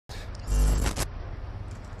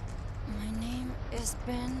is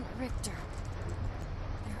Ben Richter.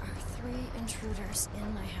 There are 3 intruders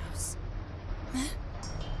in my house. Huh?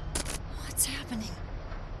 What's happening?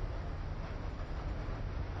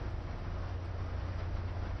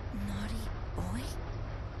 Naughty boy?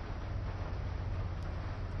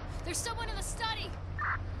 There's someone in the study!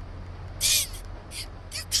 Ben!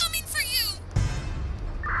 They're coming for you!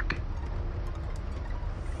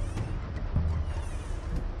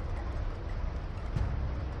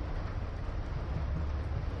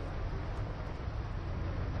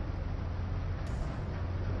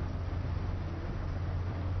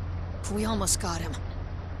 We almost got him.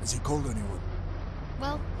 Has he called anyone?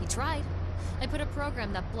 Well, he tried. I put a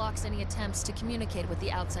program that blocks any attempts to communicate with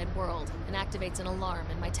the outside world and activates an alarm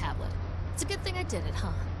in my tablet. It's a good thing I did it,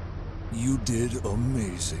 huh? You did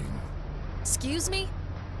amazing. Excuse me?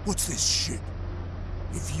 What's this shit?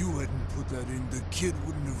 If you hadn't put that in, the kid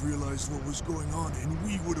wouldn't have realized what was going on, and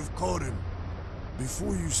we would have caught him.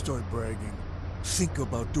 Before you start bragging, think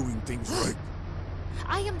about doing things right.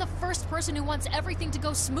 I am the first person who wants everything to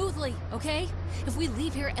go smoothly, okay? If we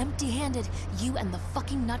leave here empty-handed, you and the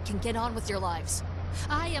fucking nut can get on with your lives.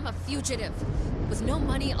 I am a fugitive. With no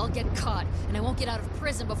money, I'll get caught, and I won't get out of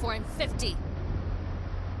prison before I'm 50.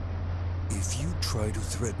 If you try to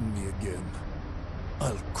threaten me again,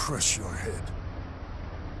 I'll crush your head.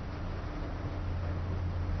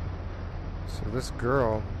 So this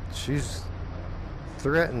girl, she's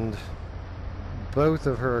threatened both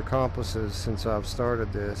of her accomplices since I've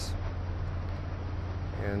started this.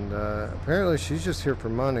 And apparently she's just here for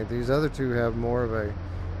money. These other two have more of a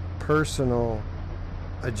personal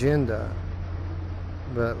agenda.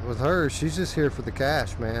 But with her, she's just here for the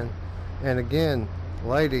cash, man. And again,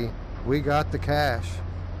 lady, we got the cash.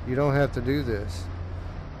 You don't have to do this.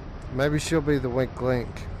 Maybe she'll be the weak link.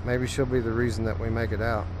 Maybe she'll be the reason that we make it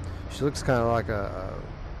out. She looks kind of like a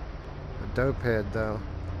dope head, though.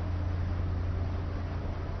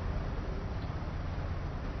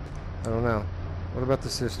 I don't know. What about the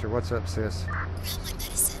sister? What's up, sis? Grab my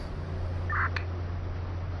medicine.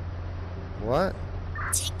 What?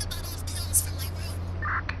 Take the bottle of pills from my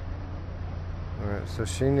room. Alright, so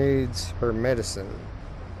she needs her medicine.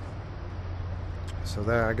 So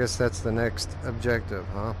there, I guess that's the next objective,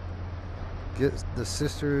 huh? Get the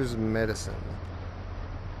sister's medicine.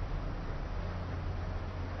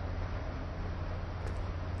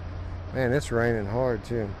 Man, it's raining hard,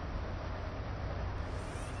 too.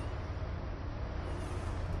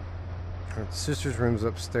 Alright, the sister's room's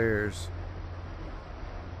upstairs.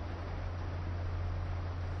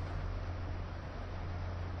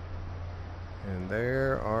 And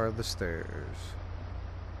there are the stairs.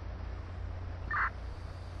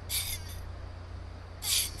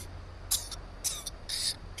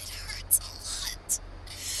 It hurts a lot.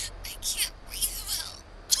 I can't breathe well.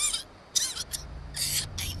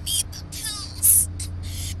 I need the pills.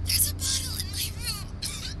 There's a bottle in my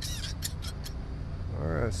room.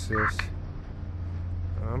 Alright, sis.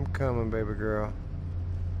 I'm coming, baby girl.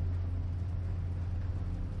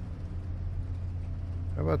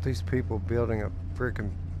 How about these people building a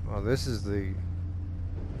freaking... Oh, this is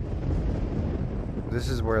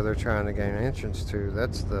where they're trying to gain entrance to.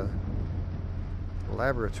 That's the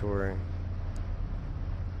laboratory.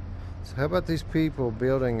 So how about these people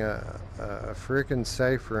building a freaking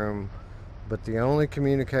safe room, but the only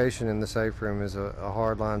communication in the safe room is a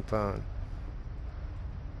hardline phone?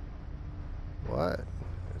 What?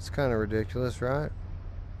 It's kind of ridiculous, right?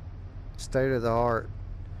 State-of-the-art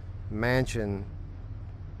mansion.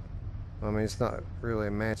 I mean, it's not really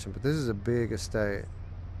a mansion, but this is a big estate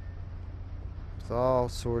with all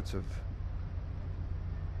sorts of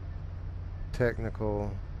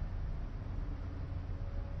technical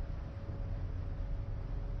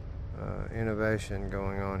innovation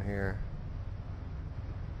going on here.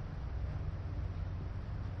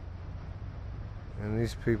 And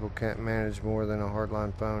these people can't manage more than a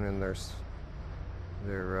hardline phone in their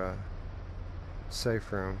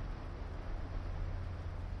safe room.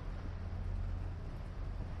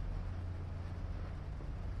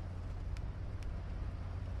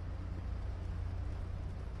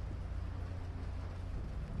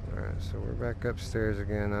 Alright, so we're back upstairs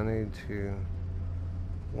again. I need to,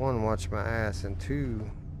 1, watch my ass, and 2,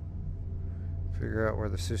 figure out where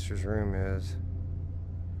the sister's room is.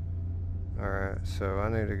 Alright, so I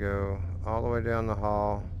need to go all the way down the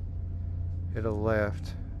hall, hit a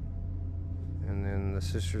left, and then the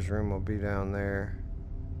sister's room will be down there.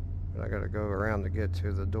 But I gotta go around to get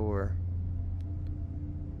to the door.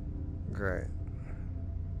 Great.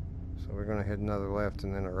 So we're gonna hit another left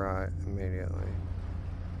and then a right immediately.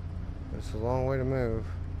 But it's a long way to move.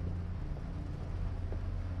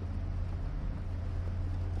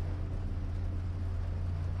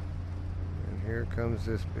 here comes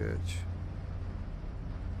this bitch.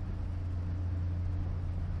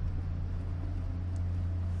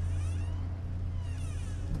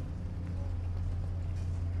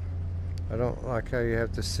 I don't like how you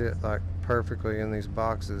have to sit like perfectly in these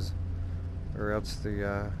boxes or else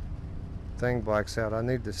the thing blacks out. I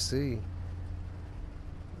need to see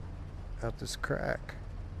out this crack.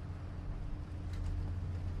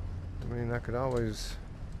 I mean, I could always,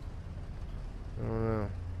 I don't know.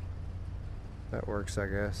 That works, I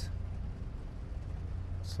guess.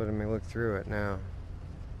 It's letting me look through it now.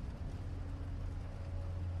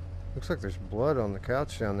 Looks like there's blood on the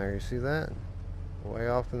couch down there. You see that? Way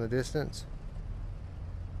off in the distance.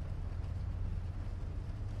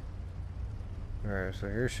 Alright, so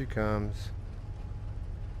here she comes.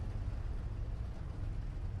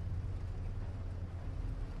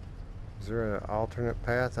 Is there an alternate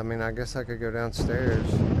path? I mean, I guess I could go downstairs.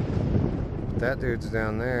 But that dude's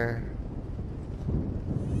down there.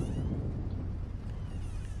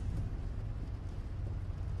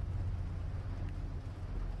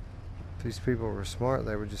 If these people were smart,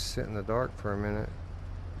 they would just sit in the dark for a minute.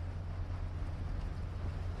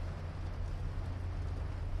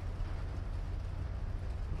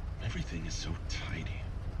 Everything is so tidy.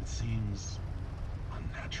 It seems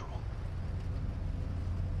unnatural.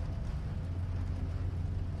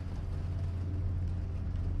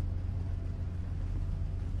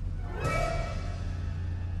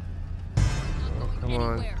 Oh, come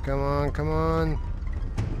on. Come on, come on.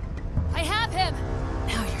 I have him!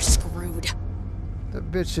 Now you're screwed.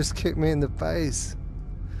 That bitch just kicked me in the face.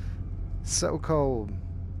 So cold.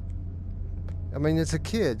 I mean, it's a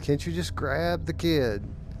kid. Can't you just grab the kid?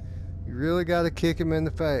 You really got to kick him in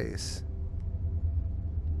the face.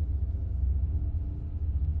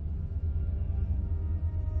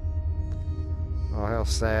 Oh, how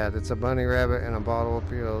sad. It's a bunny rabbit and a bottle of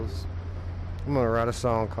pills. I'm going to write a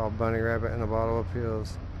song called Bunny Rabbit and a Bottle of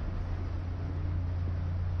Pills.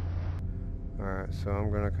 Alright, so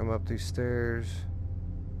I'm going to come up these stairs.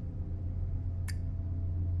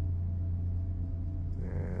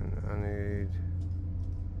 And I need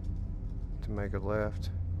to make a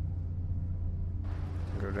left.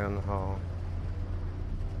 Go down the hall.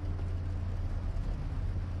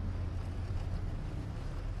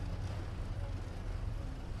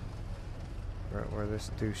 Right where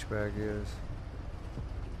this douchebag is.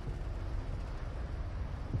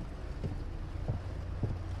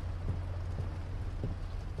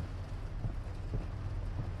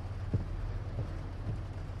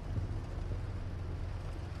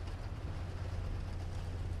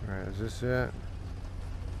 Alright, is this it?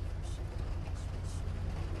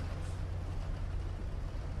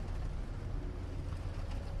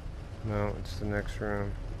 No, it's the next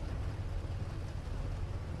room.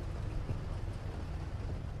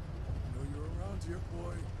 I know you're around here,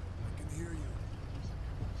 boy. I can hear you.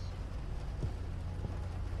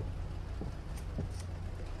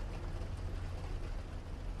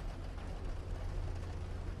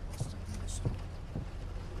 Must have been some-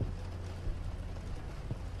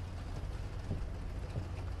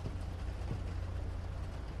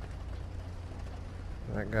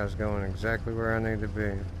 That guy's going exactly where I need to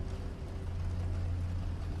be.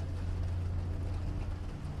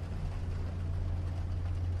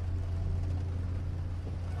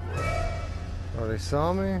 Oh, they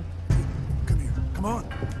saw me? Come here. Come on.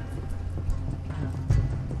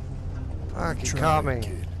 Fuck, he Tried, caught me.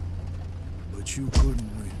 kid, but you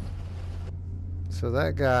couldn't win. So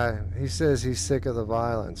that guy, he says he's sick of the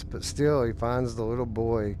violence, but still he finds the little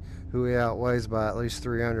boy who he outweighs by at least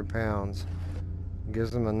 300 pounds. And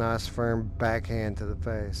gives him a nice firm backhand to the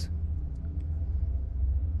face.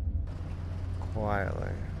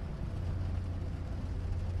 Quietly.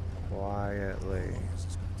 Quietly.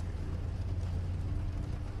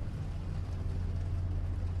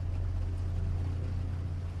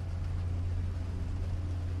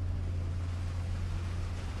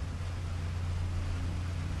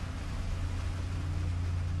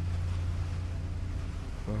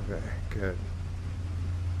 Okay, good.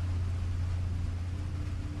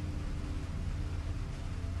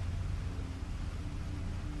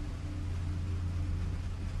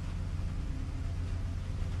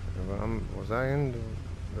 Was I in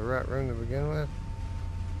the right room to begin with?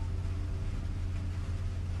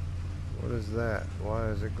 What is that? Why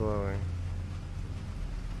is it glowing?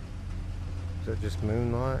 Is that just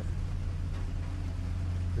moonlight?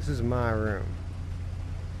 This is my room.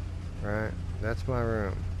 Right? That's my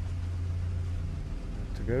room.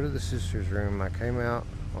 To go to the sister's room, I came out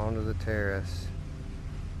onto the terrace.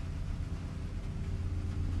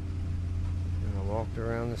 And I walked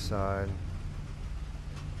around the side.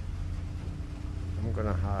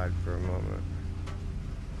 gonna hide for a moment.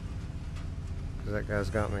 Because that guy's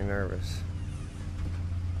got me nervous.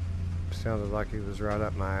 Sounded like he was right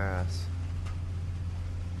up my ass.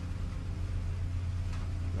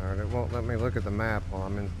 Alright, it won't let me look at the map while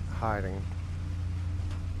I'm in hiding.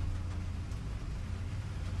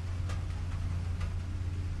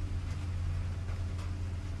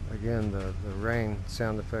 Again, the rain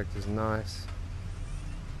sound effect is nice.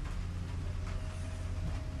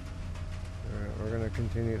 Alright, we're going to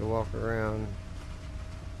continue to walk around.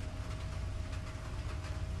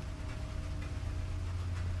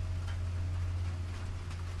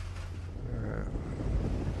 Alright.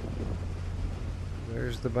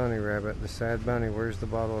 There's the bunny rabbit, the sad bunny. Where's the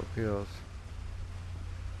bottle of pills?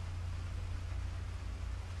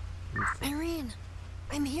 Irene,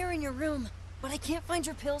 I'm here in your room, but I can't find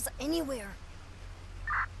your pills anywhere.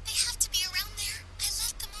 They have to be around there. I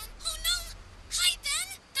left them on. Oh no! Hi,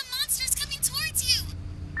 Ben! The monster's coming towards you!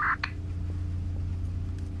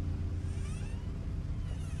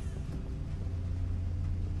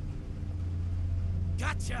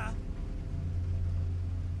 Gotcha!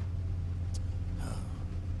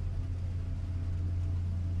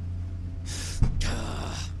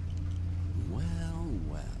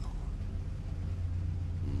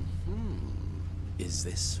 Is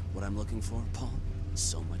this what I'm looking for, Paul?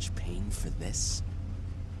 So much pain for this?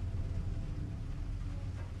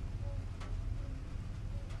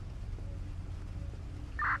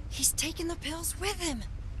 He's taking the pills with him.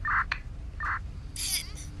 Ben,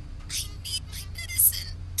 I need my medicine.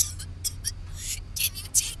 Can you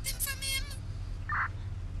take them from him?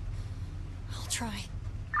 I'll try.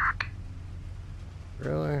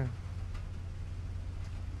 Really?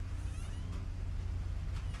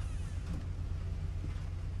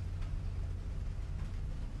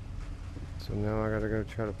 So now I gotta go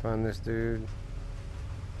try to find this dude.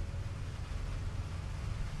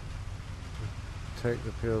 Take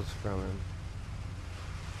the pills from him.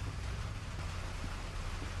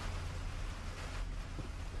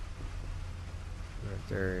 Right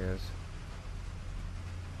there he is.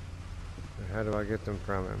 And how do I get them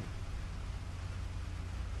from him?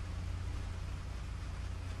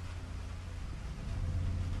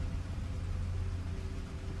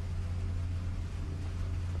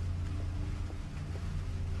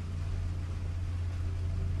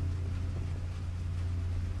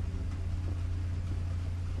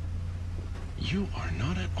 You are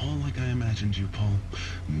not at all like I imagined you, Paul.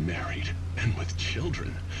 Married and with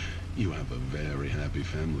children. You have a very happy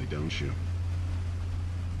family, don't you?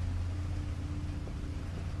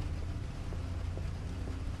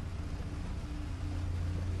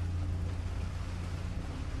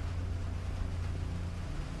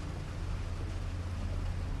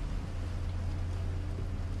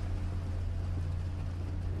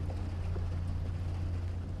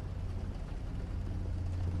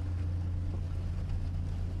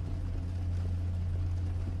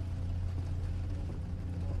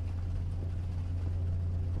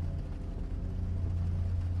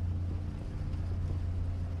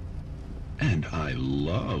 And I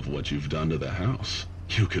love what you've done to the house.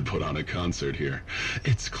 You could put on a concert here.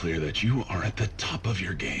 It's clear that you are at the top of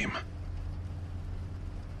your game.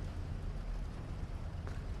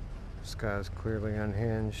 This guy's clearly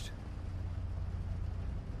unhinged.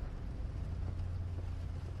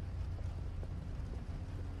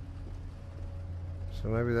 So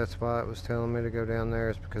maybe that's why it was telling me to go down there,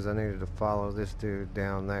 is because I needed to follow this dude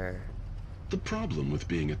down there. The problem with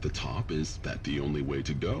being at the top is that the only way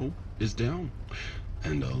to go is down,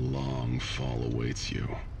 and a long fall awaits you.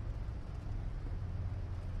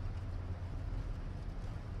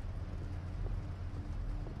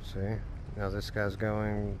 See? Now this guy's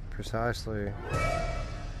going precisely...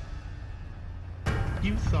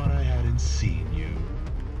 You thought I hadn't seen you.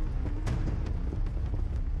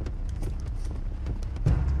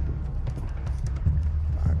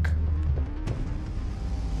 Fuck.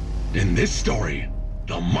 In this story,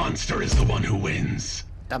 the monster is the one who wins.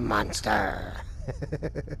 The monster!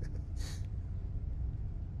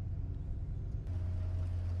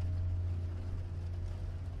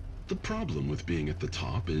 The problem with being at the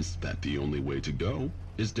top is that the only way to go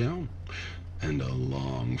is down, and a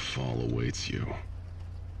long fall awaits you.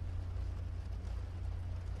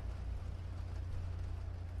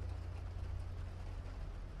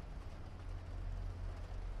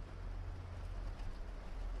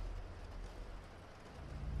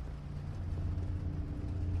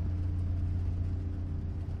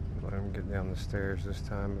 Let him get down the stairs this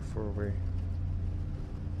time before we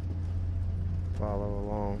follow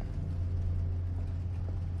along.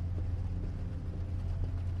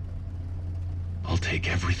 I'll take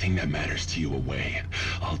everything that matters to you away.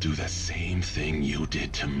 I'll do the same thing you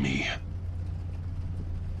did to me.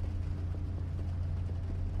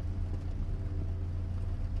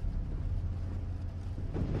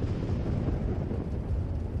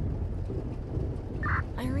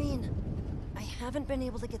 Irene, I haven't been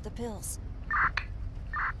able to get the pills.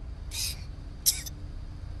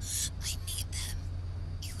 I need them.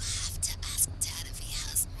 You have to ask Dad if he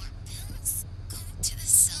has more pills. Go to the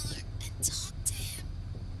cellar and talk to him.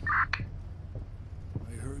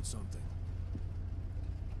 I heard something.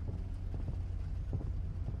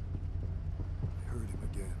 I heard him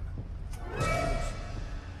again.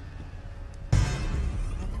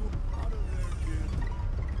 Out of there, kid.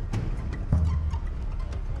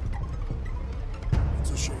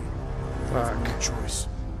 It's a shame. Fuck. No choice.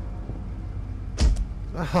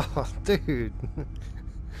 Oh, dude.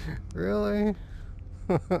 Really?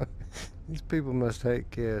 These people must hate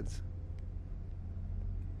kids.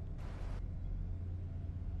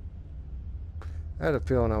 I had a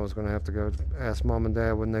feeling I was going to have to go ask Mom and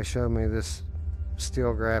Dad when they showed me this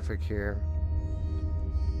steel graphic here.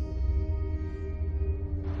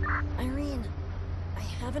 Irene, I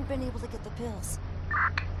haven't been able to get the pills.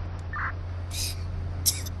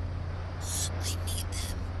 I need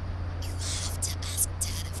them. You have to ask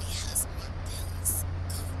Dad if he has more pills.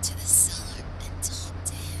 Go to the cellar and talk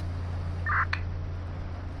to him.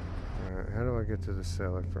 Alright, how do I get to the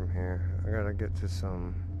cellar from here? I gotta get to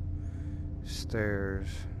some stairs.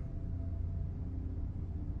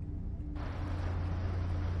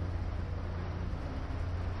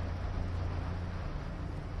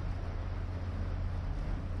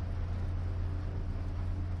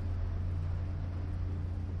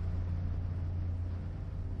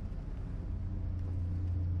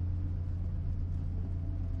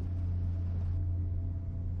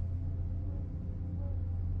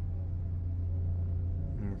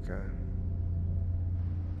 Okay.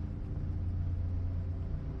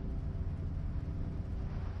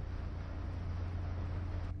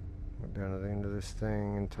 We're down at the end of this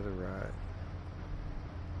thing and to the right.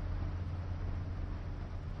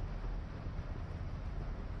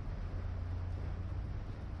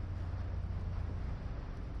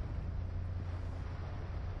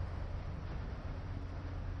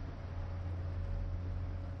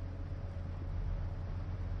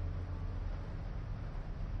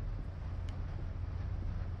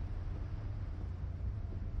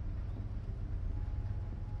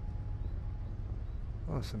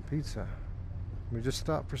 Oh, some pizza. We just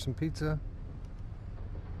stopped for some pizza.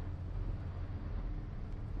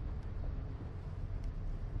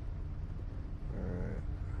 Alright.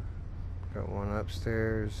 Got one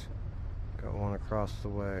upstairs. Got one across the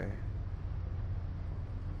way.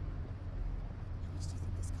 How much do you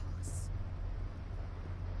think this costs?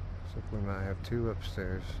 Looks like we might have two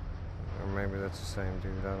upstairs. Or maybe that's the same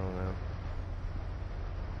dude, I don't know.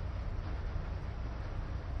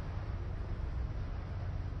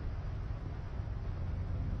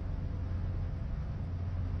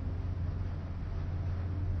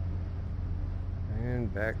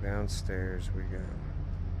 And back downstairs we go.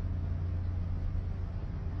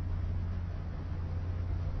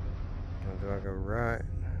 Now do I go right?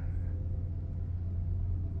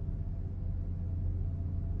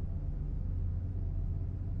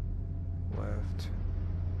 Left.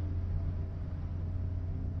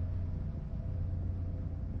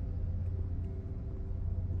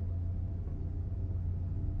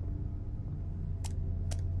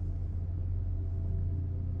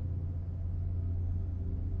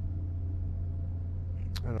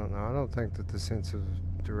 I don't know. I don't think that the sense of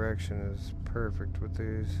direction is perfect with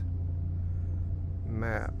these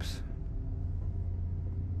maps.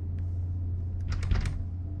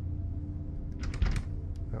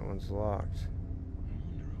 That one's locked. I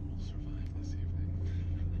wonder who will survive this evening.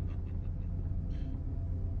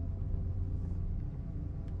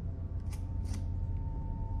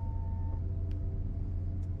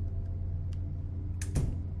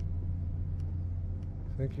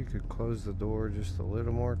 I think you could close the door just a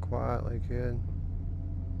little more quietly, kid.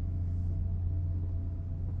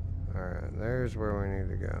 Alright, there's where we need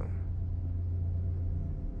to go.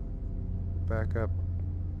 Back up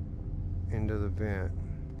into the vent.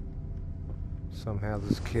 Somehow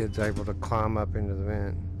this kid's able to climb up into the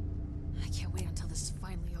vent. I can't wait until this is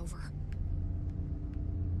finally over.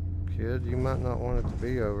 Kid, you might not want it to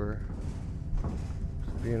be over.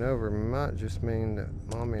 Being over might just mean that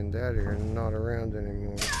Mommy and Daddy are not around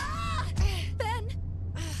anymore. Ben!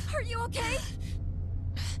 Are you okay?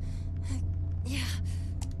 Yeah.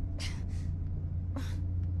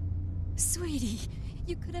 Sweetie,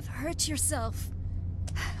 you could have hurt yourself.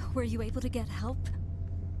 Were you able to get help?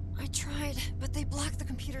 I tried, but they blocked the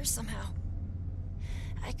computer somehow.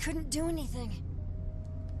 I couldn't do anything.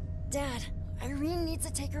 Dad, Irene needs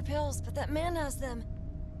to take her pills, but that man has them.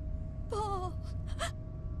 Paul.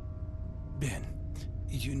 Ben,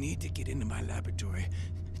 you need to get into my laboratory,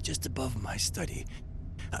 just above my study.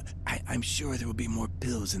 I'm sure there will be more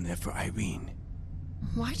pills in there for Irene.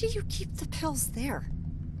 Why do you keep the pills there?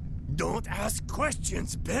 Don't ask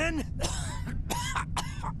questions, Ben!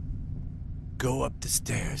 Go up the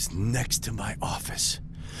stairs next to my office.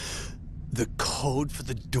 The code for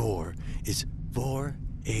the door is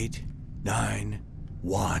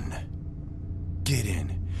 4891. Get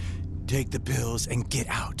in, take the pills, and get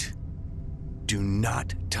out. Do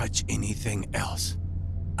not touch anything else.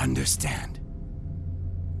 Understand?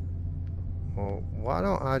 Well, why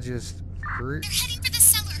don't I just They're heading for the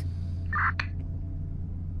cellar.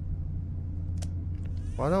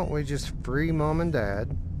 Why don't we just free Mom and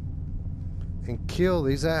Dad and kill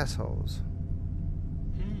these assholes?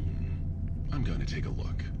 I'm going to take a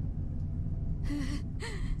look.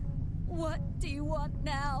 What do you want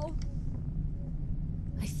now?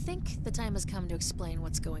 I think the time has come to explain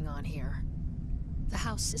what's going on here. The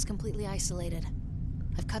house is completely isolated.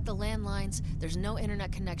 I've cut the landlines, there's no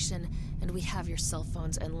internet connection, and we have your cell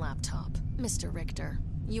phones and laptop. Mr. Richter,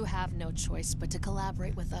 you have no choice but to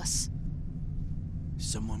collaborate with us.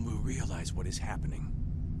 Someone will realize what is happening.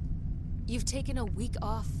 You've taken a week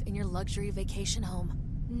off in your luxury vacation home.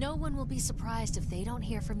 No one will be surprised if they don't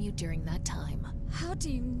hear from you during that time. How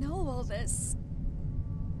do you know all this?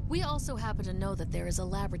 We also happen to know that there is a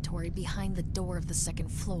laboratory behind the door of the second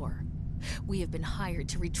floor. We have been hired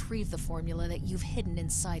to retrieve the formula that you've hidden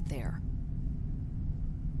inside there.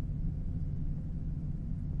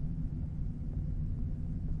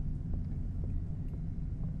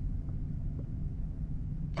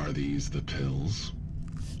 Are these the pills?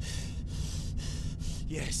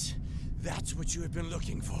 Yes, that's what you have been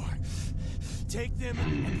looking for. Take them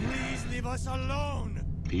and please leave us alone!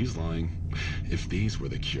 He's lying. If these were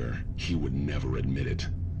the cure, he would never admit it.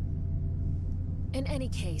 In any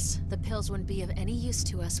case, the pills wouldn't be of any use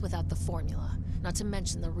to us without the formula, not to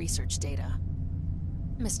mention the research data.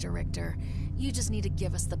 Mr. Richter, you just need to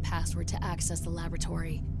give us the password to access the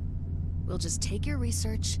laboratory. We'll just take your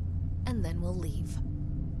research, and then we'll leave.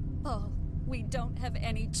 Oh, we don't have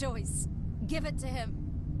any choice. Give it to him.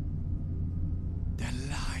 They're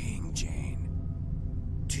lying, Jane.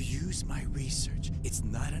 To use my research, it's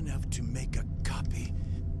not enough to make a copy.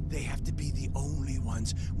 They have to be the only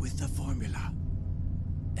ones with the formula.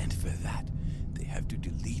 And for that, they have to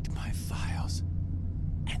delete my files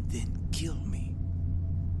and then kill me.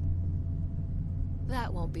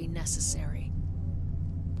 That won't be necessary.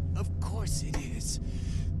 Of course it is.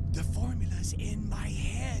 The formula's in my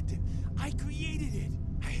head. I created it.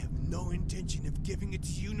 I have no intention of giving it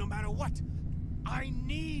to you no matter what. I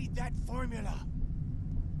need that formula.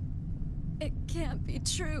 It can't be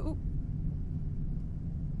true.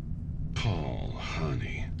 Paul,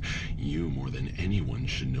 honey, you more than anyone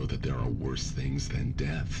should know that there are worse things than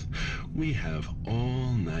death. We have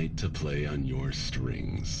all night to play on your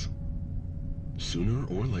strings. Sooner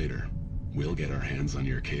or later, we'll get our hands on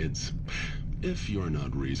your kids. If you're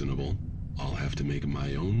not reasonable, I'll have to make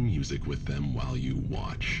my own music with them while you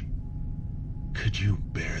watch. Could you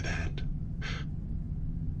bear that?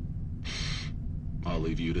 I'll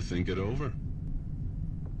leave you to think it over.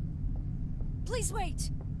 Please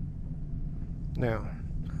wait. Now,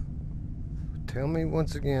 tell me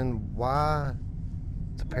once again why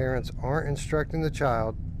the parents aren't instructing the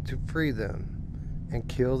child to free them and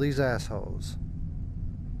kill these assholes.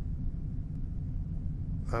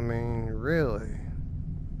 I mean, really?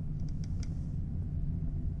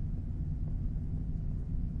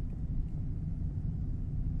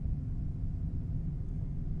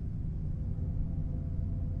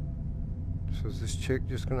 So is this chick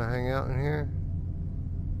just gonna hang out in here?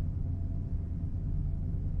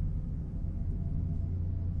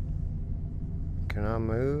 Can I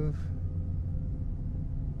move?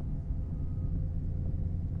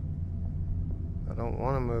 I don't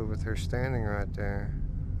want to move with her standing right there.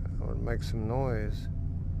 That would make some noise.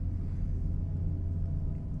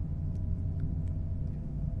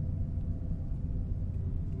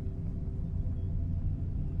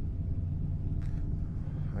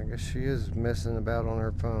 I guess she is messing about on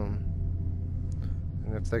her phone.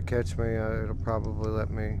 And if they catch me, it'll probably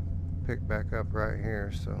let me pick back up right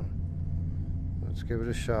here, so let's give it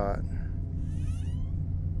a shot.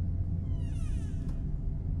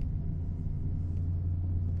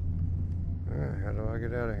 Alright, how do I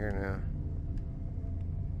get out of here now?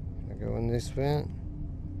 Can I go in this vent?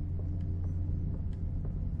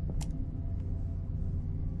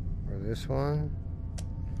 This one?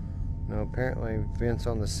 No, apparently vents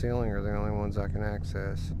on the ceiling are the only ones I can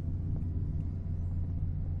access.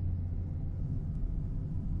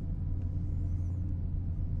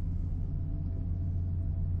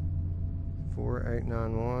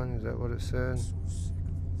 $4891, is that what it said?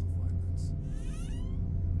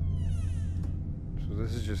 So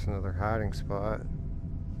this is just another hiding spot.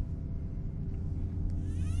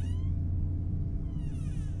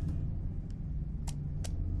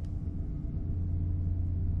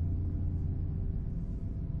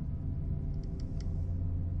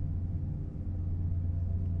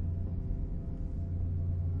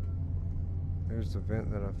 There's the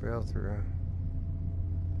vent that I fell through.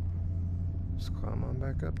 Just climb on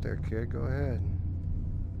back up there, kid. Go ahead.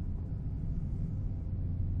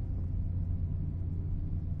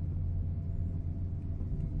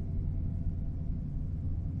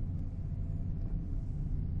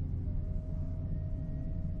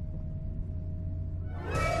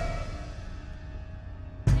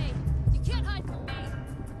 Hey, you can't hide from me!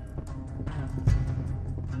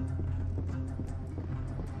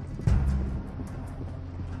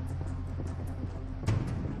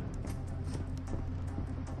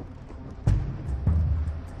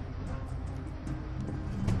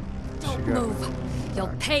 Don't move. You'll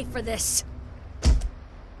pay for this.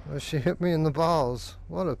 Well, she hit me in the balls.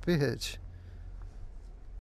 What a bitch.